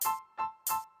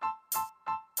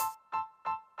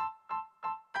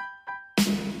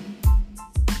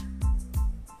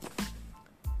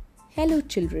Hello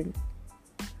children.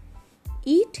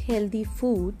 Eat healthy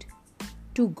food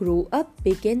to grow up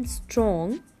big and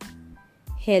strong.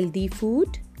 Healthy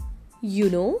food,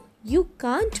 you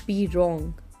can't be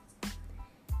wrong.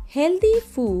 Healthy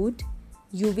food,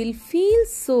 you will feel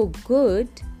so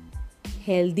good.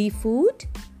 Healthy food,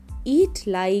 eat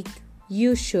like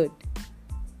you should.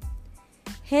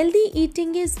 Healthy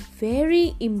eating is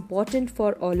very important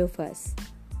for all of us.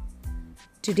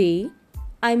 Today,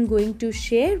 I'm going to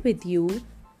share with you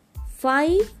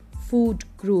 5 food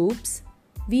groups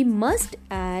we must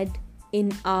add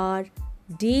in our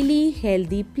daily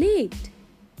healthy plate.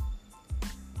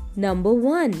 Number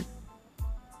 1.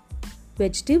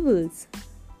 Vegetables.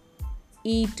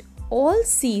 Eat all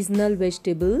seasonal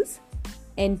vegetables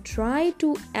and try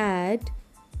to add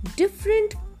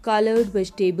different colored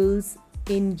vegetables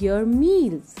in your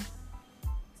meals.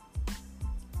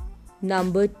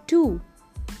 Number 2.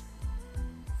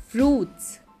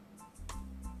 Fruits.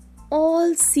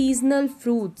 All seasonal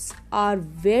fruits are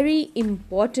very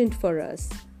important for us.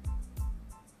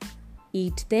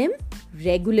 Eat them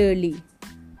regularly.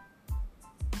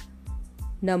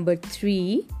 Number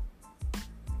 3.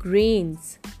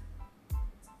 Grains.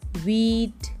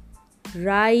 Wheat,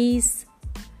 rice,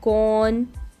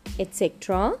 corn,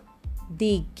 etc.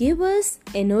 They give us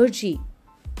energy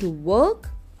to work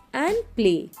and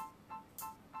play.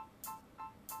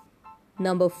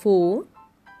 Number 4.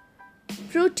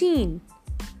 Protein.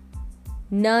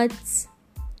 Nuts,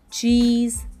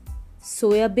 cheese,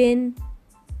 soya bean,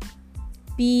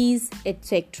 peas,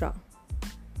 etc.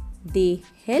 They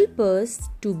help us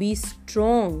to be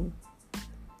strong.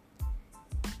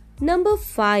 Number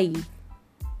 5.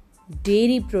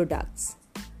 Dairy products.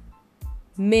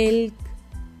 Milk,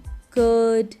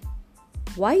 curd,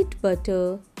 white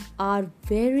butter are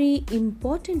very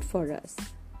important for us.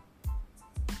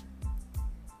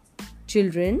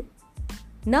 Children,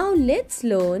 now let's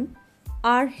learn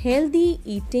our healthy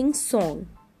eating song.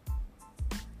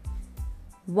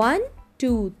 1,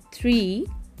 2, 3.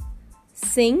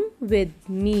 Sing with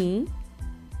me.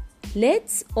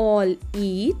 Let's all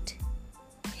eat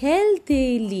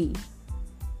healthily.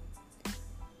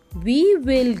 We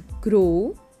will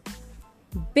grow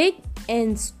big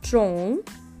and strong.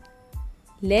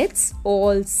 Let's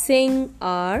all sing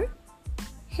our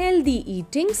healthy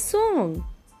eating song.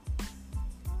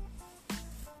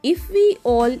 If we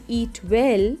all eat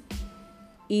well,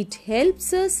 it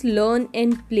helps us learn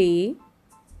and play.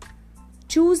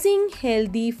 Choosing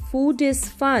healthy food is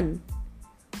fun.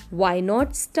 Why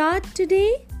not start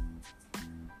today?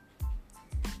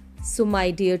 So,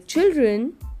 my dear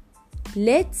children,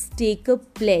 let's take a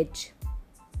pledge.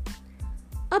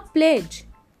 A pledge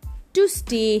to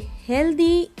stay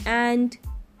healthy and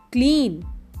clean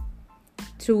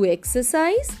through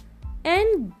exercise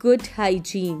and good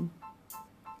hygiene.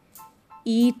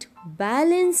 Eat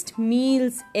balanced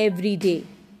meals every day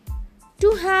to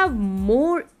have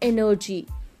more energy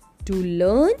to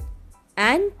learn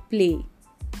and play.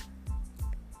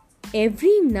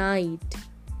 Every night,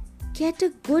 get a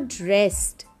good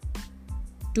rest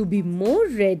to be more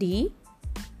ready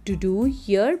to do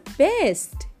your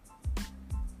best.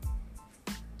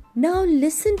 Now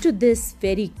listen to this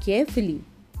very carefully.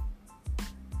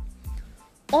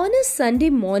 On a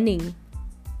Sunday morning,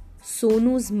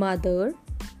 Sonu's mother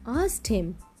asked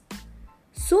him,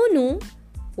 "Sonu,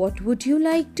 what would you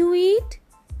like to eat?"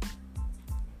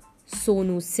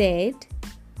 Sonu said,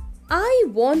 "I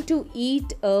want to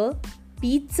eat a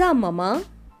pizza, Mama."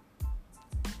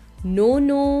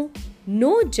 No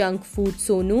junk food,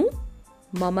 Sonu,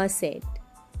 Mama said.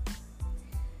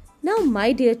 Now, my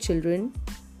dear children,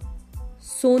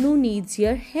 Sonu needs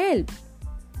your help.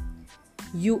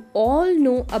 You all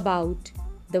know about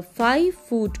the 5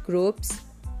 food groups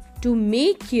to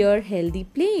make your healthy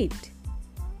plate.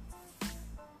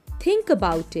 Think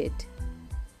about it.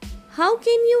 How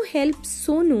can you help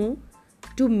Sonu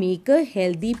to make a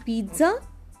healthy pizza?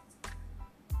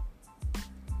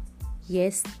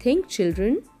 Yes, think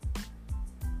children.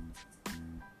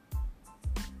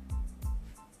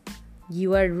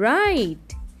 You are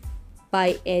right. By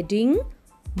adding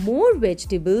more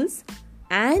vegetables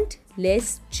and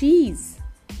less cheese.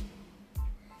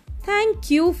 Thank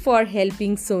you for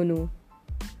helping Sonu.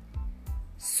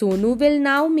 Sonu will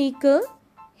now make a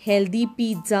healthy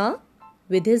pizza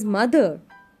with his mother.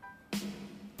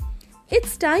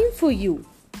 It's time for you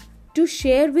to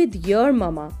share with your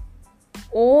mama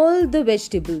all the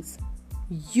vegetables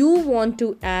you want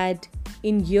to add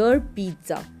in your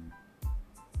pizza.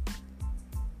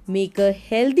 Make a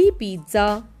healthy pizza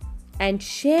and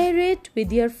share it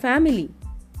with your family.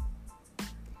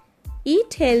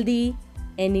 Eat healthy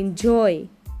and enjoy.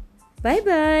 Bye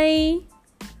bye.